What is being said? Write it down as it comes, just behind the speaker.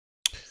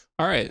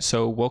All right,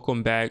 so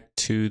welcome back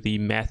to the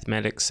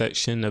mathematics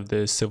section of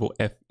the Civil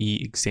FE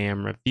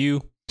exam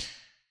review.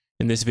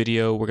 In this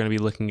video, we're going to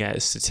be looking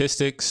at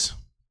statistics,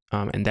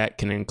 and that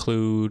can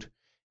include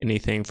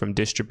anything from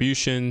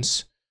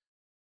distributions,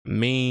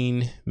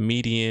 mean,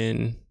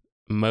 median,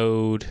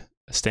 mode,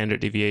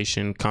 standard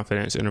deviation,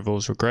 confidence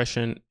intervals,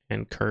 regression,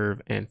 and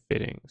curve and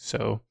fitting.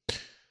 So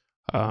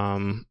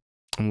I'm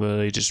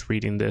really just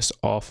reading this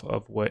off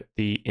of what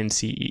the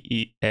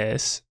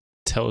NCEES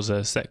tells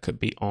us that could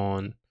be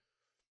on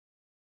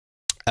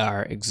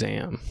our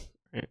exam.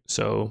 Right?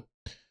 So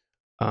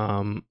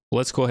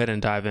let's go ahead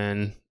and dive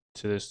in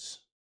to this,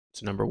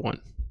 to number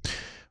one. All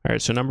right,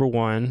 so number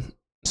one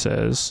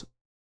says,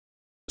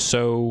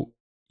 so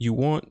you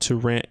want to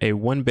rent a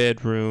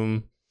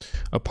 1-bedroom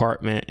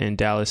apartment in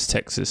Dallas,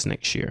 Texas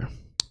next year.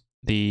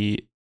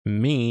 The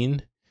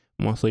mean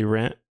monthly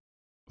rent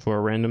for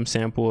a random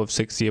sample of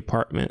 60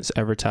 apartments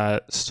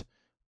advertised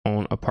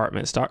on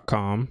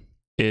apartments.com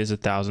is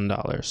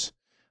 $1,000.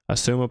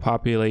 Assume a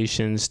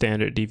population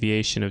standard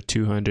deviation of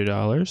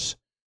 $200.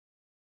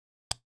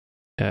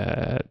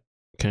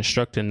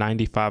 Construct a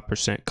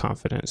 95%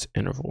 confidence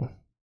interval.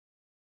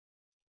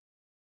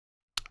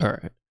 All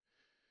right.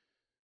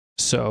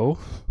 So,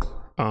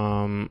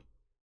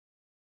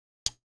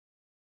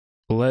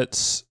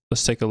 let's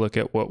take a look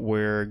at what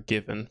we're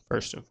given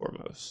first and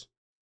foremost.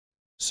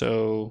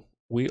 So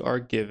we are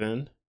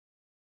given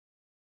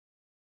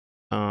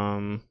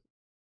the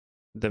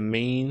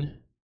mean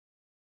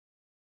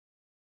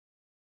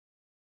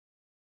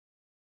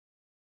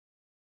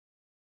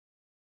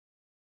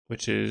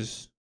which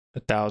is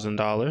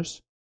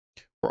 $1,000.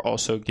 We're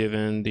also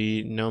given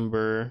the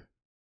number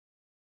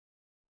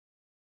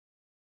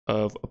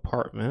of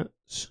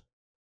apartments,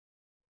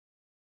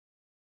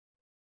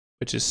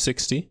 which is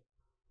 60.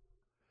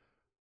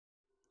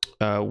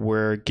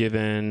 We're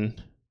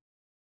given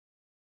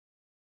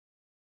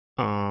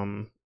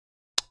the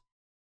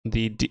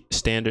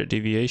standard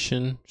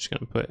deviation, just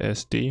gonna put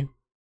SD,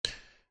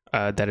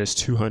 that is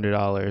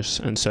 $200.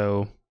 And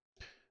so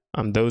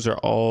those are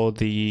all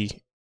the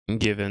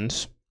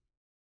givens.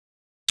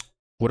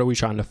 What are we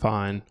trying to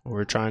find?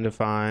 We're trying to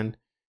find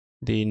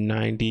the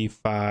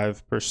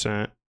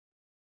 95%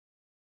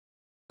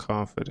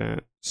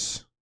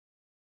 confidence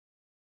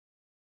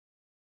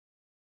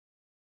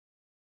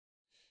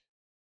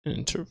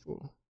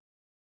interval.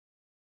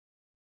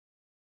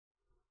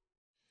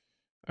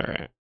 All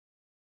right.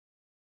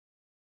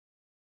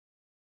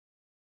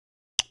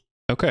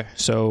 Okay,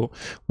 so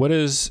what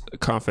is a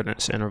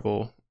confidence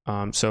interval?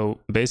 So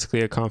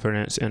basically a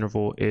confidence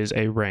interval is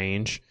a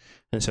range.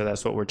 And so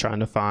that's what we're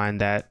trying to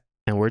find, and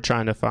we're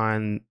trying to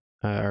find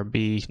or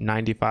be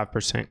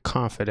 95%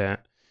 confident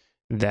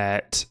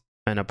that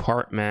an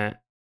apartment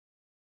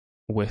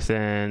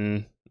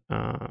within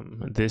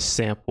this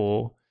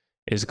sample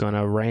is going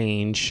to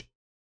range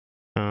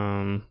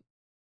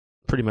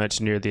pretty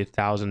much near the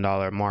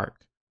 $1,000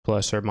 mark,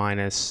 plus or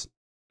minus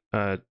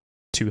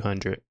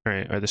 200,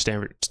 right? Or the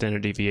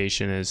standard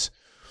deviation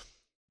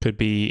could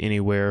be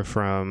anywhere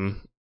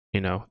from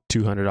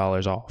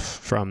 $200 off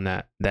from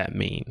that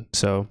mean.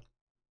 So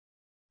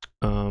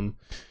what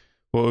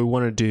we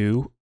want to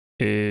do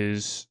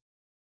is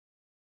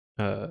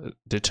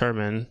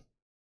determine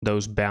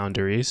those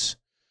boundaries,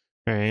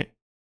 right?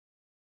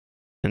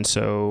 And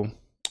so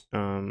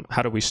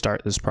how do we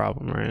start this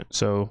problem, right?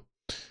 So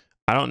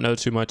I don't know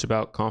too much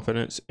about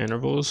confidence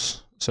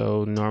intervals.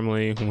 So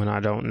normally when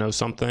I don't know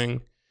something,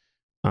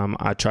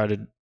 I try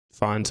to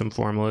find some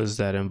formulas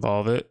that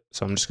involve it.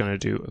 So I'm just going to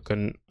do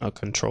a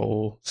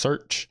control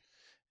search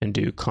and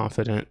do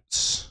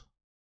confidence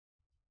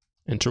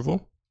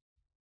interval.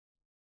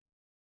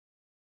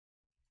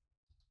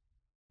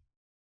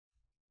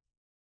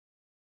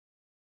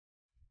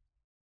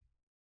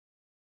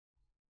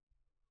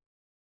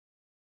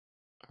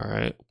 All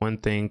right, one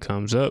thing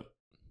comes up.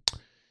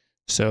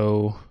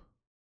 So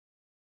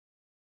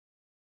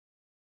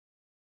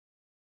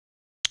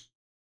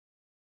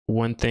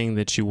one thing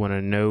that you want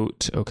to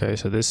note, okay,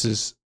 so this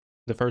is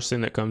the first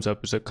thing that comes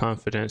up is a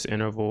confidence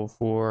interval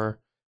for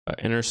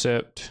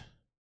intercept.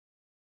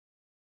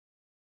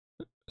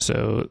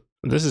 So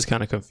this is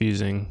kind of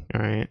confusing, all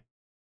right?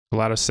 A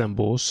lot of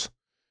symbols,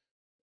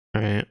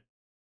 all right?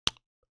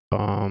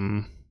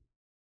 And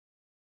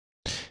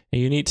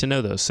you need to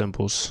know those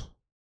symbols.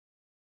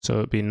 So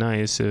it'd be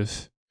nice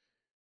if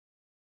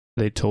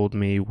they told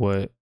me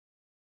what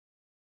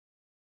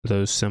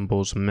those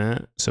symbols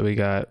meant. So we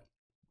got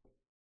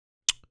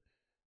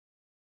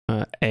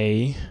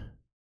A.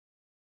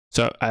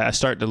 So I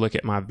start to look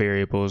at my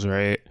variables,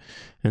 right?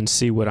 And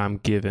see what I'm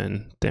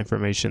given, the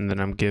information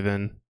that I'm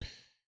given.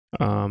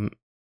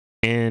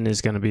 N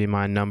is going to be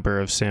my number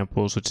of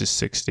samples, which is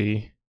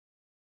 60.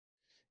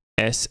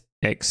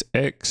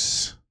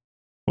 SXX.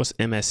 What's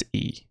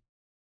MSE?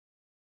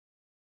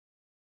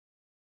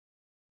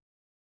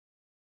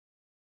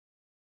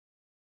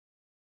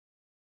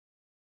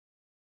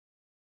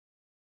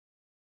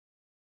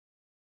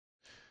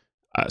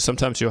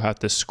 Sometimes you'll have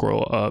to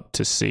scroll up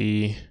to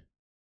see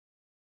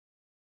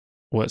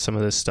what some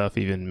of this stuff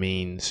even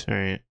means,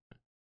 right?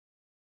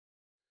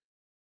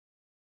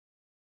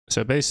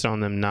 So based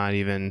on them not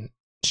even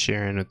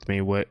sharing with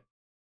me what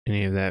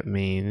any of that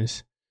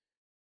means.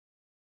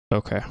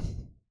 Okay.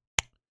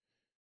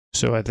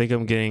 So I think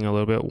I'm getting a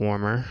little bit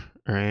warmer,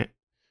 right?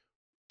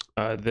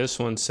 This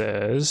one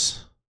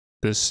says,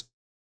 this,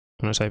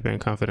 I'm gonna type in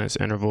confidence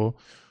interval,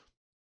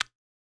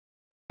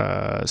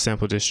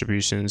 sample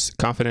distributions,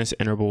 confidence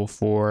interval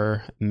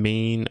for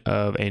mean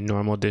of a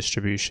normal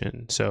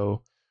distribution.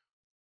 So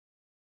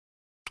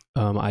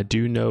I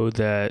do know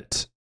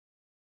that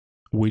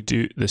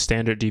the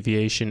standard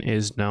deviation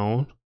is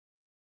known.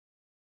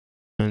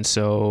 And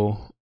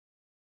so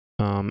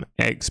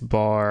X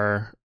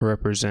bar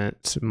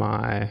represents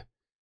my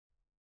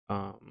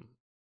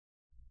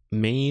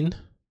mean.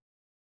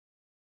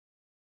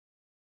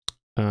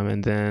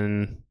 And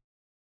then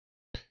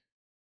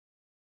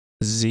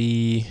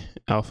Z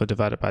alpha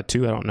divided by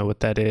 2, I don't know what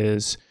that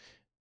is.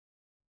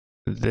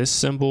 This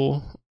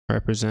symbol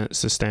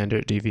represents the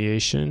standard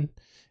deviation.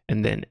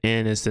 And then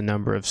N is the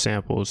number of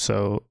samples.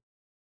 So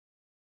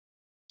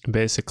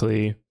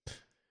basically, it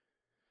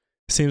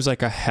seems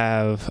like I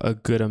have a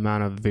good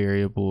amount of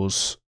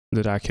variables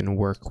that I can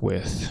work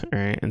with,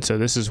 right? And so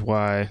this is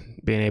why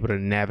being able to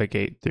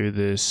navigate through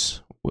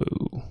this,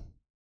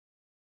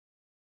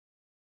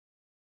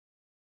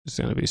 is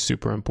going to be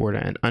super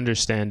important, and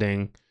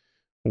understanding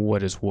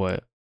what is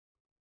what.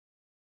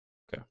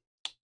 Okay.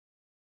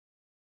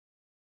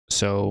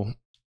 So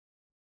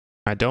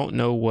I don't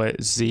know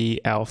what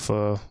Z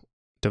alpha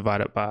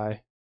divided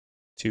by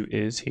 2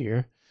 is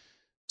here.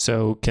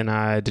 So can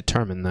I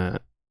determine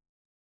that?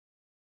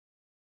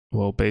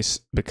 Well,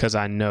 because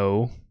I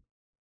know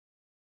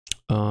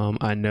I'm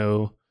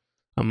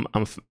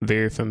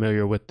very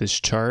familiar with this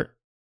chart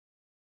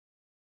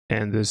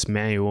and this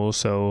manual.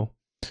 So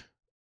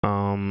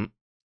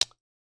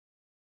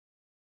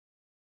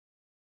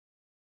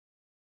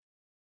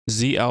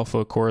Z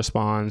alpha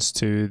corresponds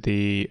to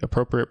the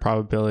appropriate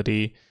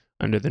probability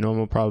under the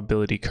normal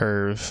probability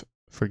curve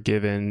for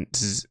given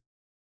Z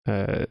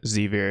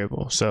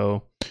variable.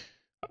 So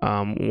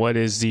what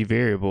is Z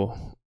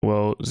variable?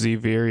 Well, Z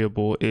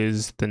variable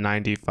is the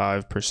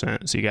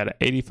 95%. So you got an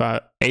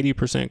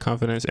 80%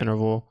 confidence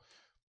interval.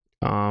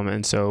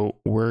 And so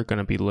we're going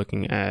to be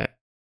looking at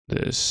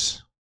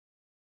this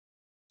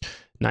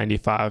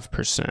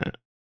 95%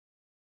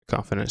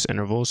 confidence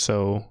interval.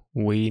 So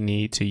we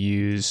need to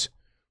use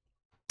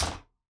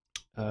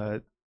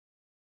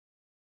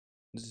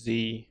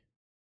Z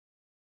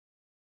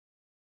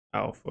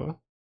alpha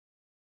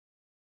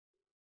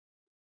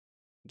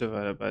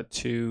divided by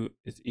 2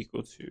 is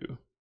equal to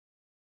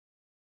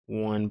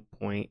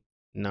 1.96.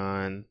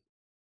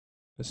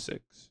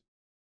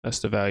 That's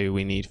the value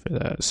we need for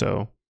that.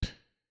 So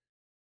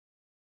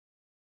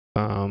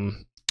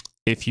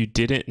if you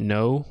didn't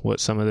know what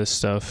some of this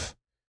stuff,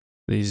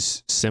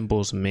 these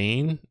symbols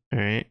mean, all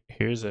right,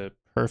 here's a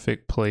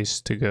perfect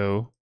place to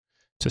go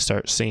to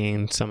start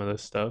seeing some of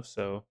this stuff.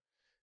 So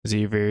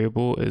Z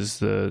variable is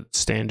the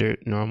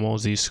standard normal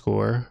Z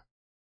score.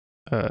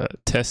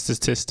 Test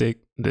statistic,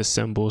 this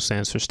symbol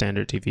stands for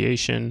standard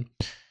deviation.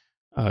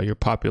 Your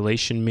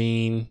population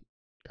mean,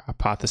 your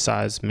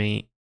hypothesized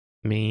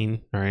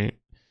mean, right?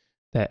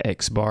 That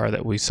X bar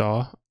that we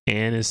saw.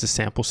 N is the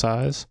sample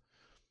size.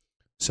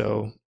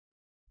 So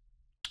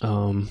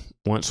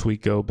once we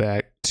go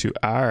back to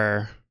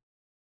our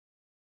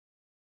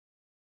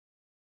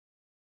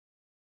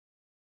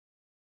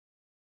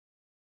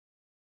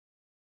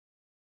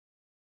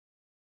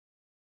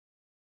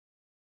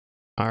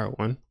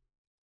one,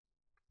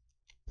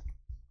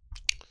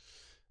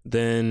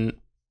 then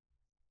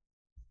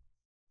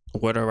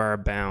what are our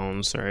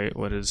bounds, right?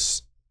 What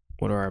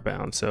are our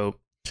bounds? So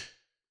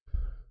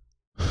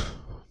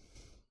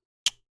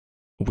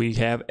we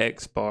have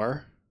X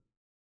bar,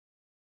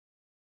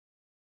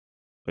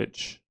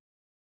 which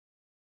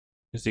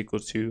is equal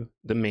to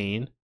the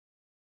mean,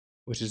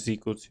 which is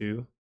equal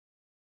to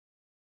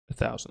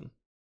 1,000.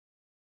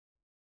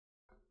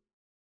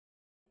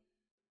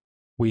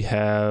 We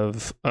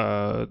have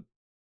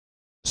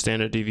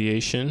standard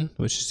deviation,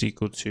 which is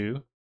equal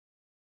to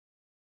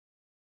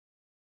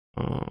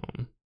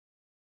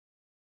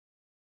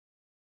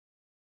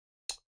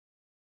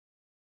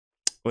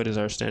what is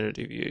our standard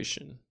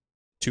deviation?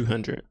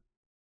 200.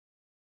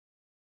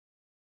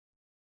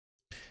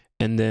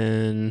 And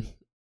then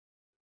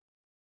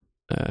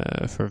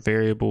for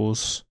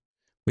variables,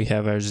 we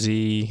have our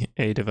Z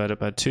A divided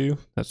by 2,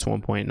 that's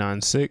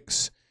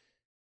 1.96.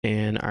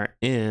 And our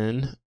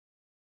N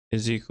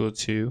is equal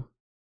to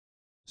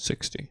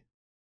 60.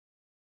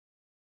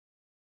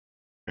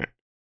 All right.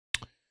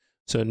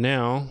 So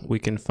now we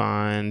can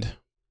find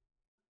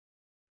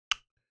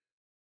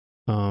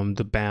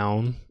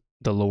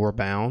the lower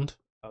bound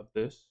of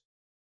this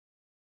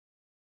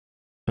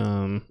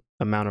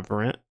amount of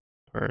rent,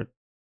 or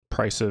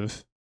price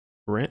of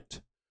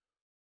rent.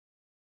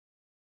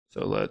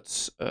 So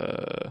let's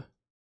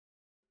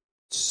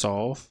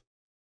solve.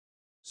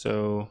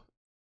 So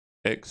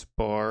X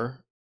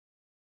bar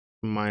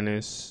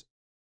minus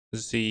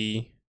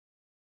Z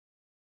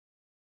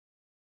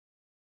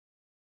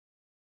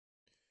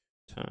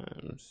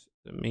times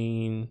the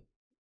mean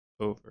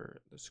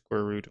over the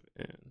square root of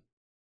n,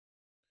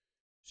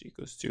 which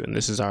equals 2. And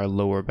this is our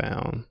lower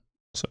bound.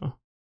 So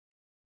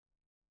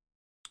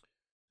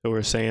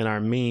we're saying our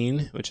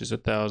mean, which is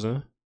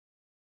 1,000,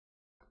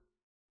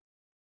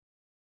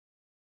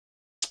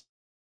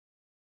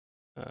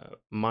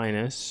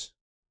 minus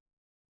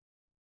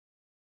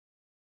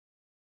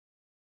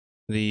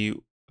the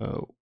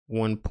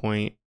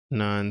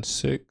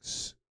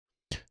 1.96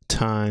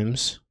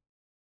 times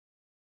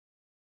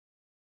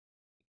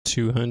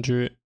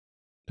 200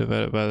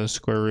 divided by the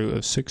square root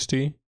of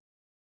 60.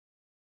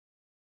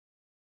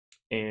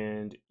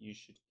 And you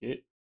should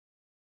get,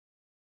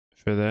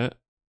 for that,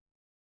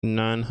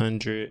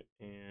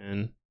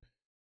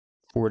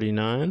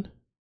 949.39.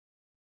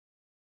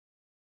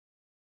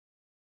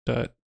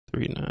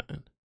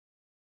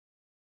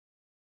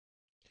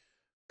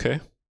 Okay.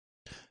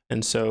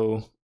 And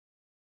so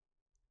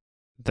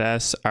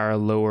that's our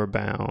lower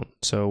bound.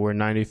 So we're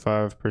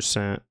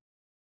 95%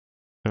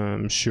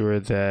 sure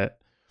that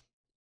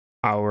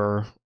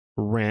our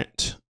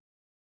rent,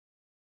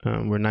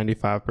 we're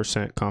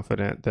 95%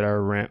 confident that our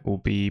rent will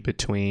be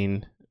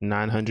between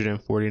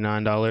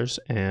 $949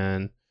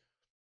 and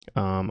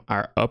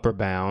our upper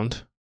bound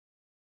is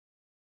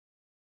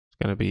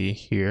going to be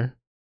here,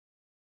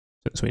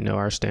 since we know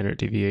our standard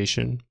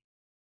deviation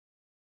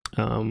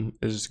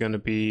is going to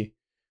be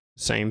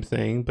the same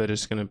thing, but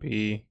it's going to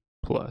be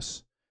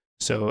plus.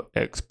 So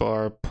x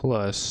bar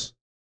plus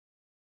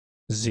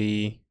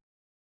z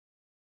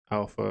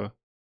alpha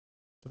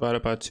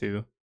divided by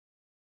 2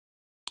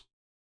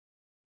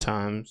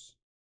 times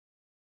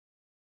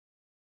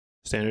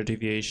standard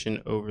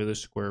deviation over the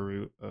square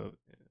root of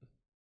n.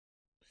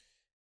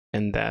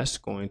 And that's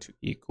going to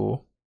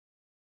equal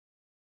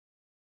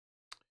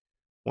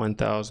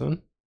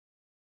 1,000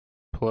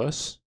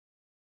 plus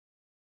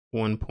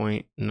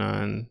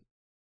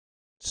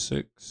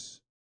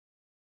 1.96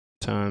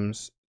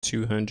 times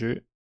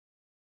 200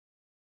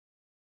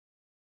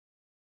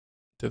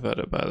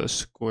 divided by the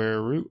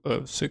square root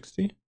of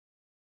 60.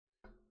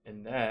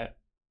 And that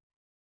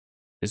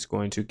is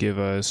going to give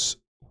us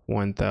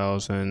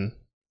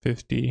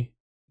 1050.61.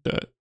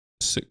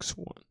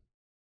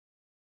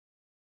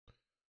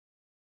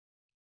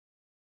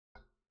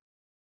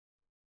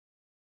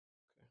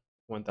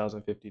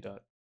 1050.6.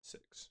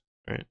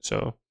 Right.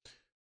 So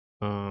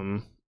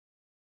our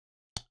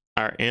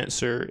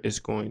answer is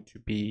going to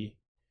be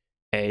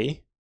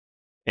A.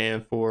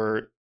 And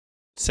for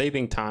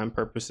saving time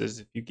purposes,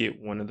 if you get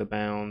one of the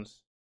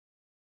bounds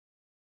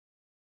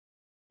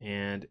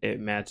and it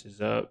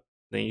matches up,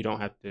 then you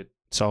don't have to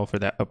solve for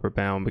that upper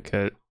bound,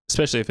 because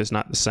especially if it's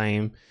not the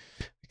same,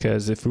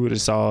 because if we would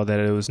have saw that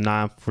it was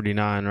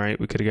 949, right,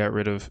 we could have got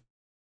rid of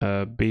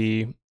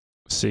B,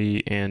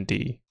 C, and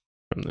D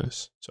from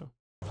this. So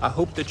I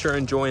hope that you're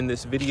enjoying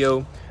this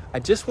video. I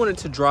just wanted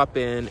to drop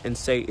in and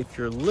say, if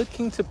you're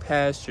looking to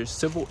pass your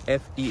Civil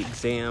FE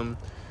exam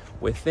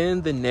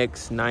within the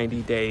next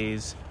 90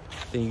 days,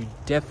 then you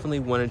definitely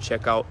want to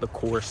check out the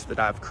course that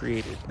I've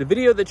created. The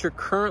video that you're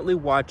currently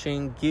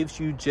watching gives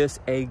you just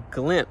a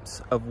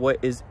glimpse of what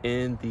is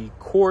in the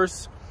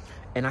course,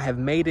 and I have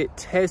made it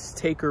test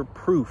taker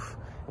proof.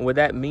 And what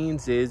that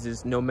means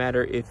is no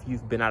matter if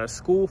you've been out of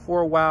school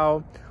for a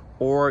while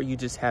or you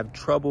just have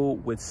trouble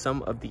with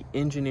some of the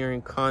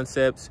engineering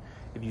concepts,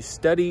 if you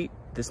study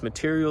this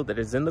material that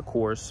is in the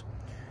course,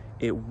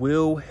 it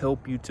will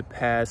help you to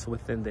pass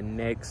within the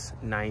next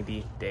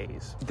 90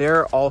 days. There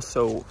are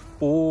also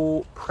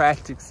full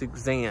practice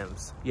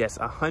exams. Yes,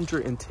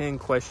 110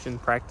 question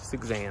practice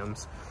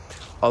exams,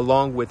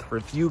 along with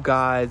review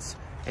guides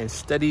and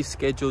study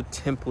schedule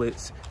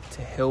templates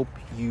to help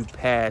you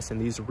pass. And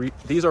these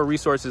are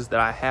resources that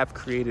I have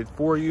created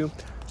for you.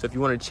 So if you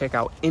want to check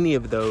out any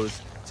of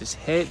those, just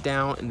head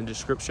down in the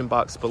description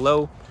box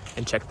below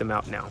and check them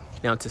out now.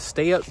 Now, to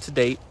stay up to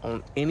date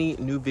on any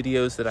new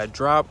videos that I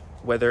drop,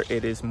 whether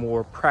it is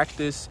more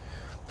practice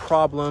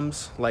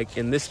problems like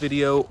in this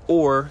video,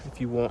 or if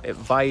you want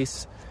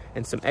advice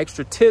and some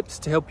extra tips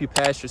to help you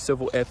pass your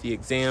Civil FE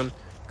exam, you're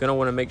gonna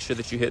wanna make sure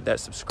that you hit that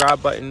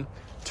subscribe button,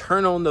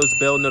 turn on those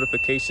bell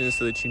notifications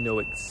so that you know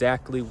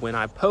exactly when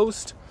I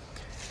post.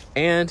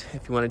 And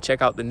if you wanna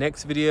check out the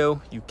next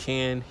video, you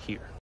can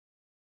here.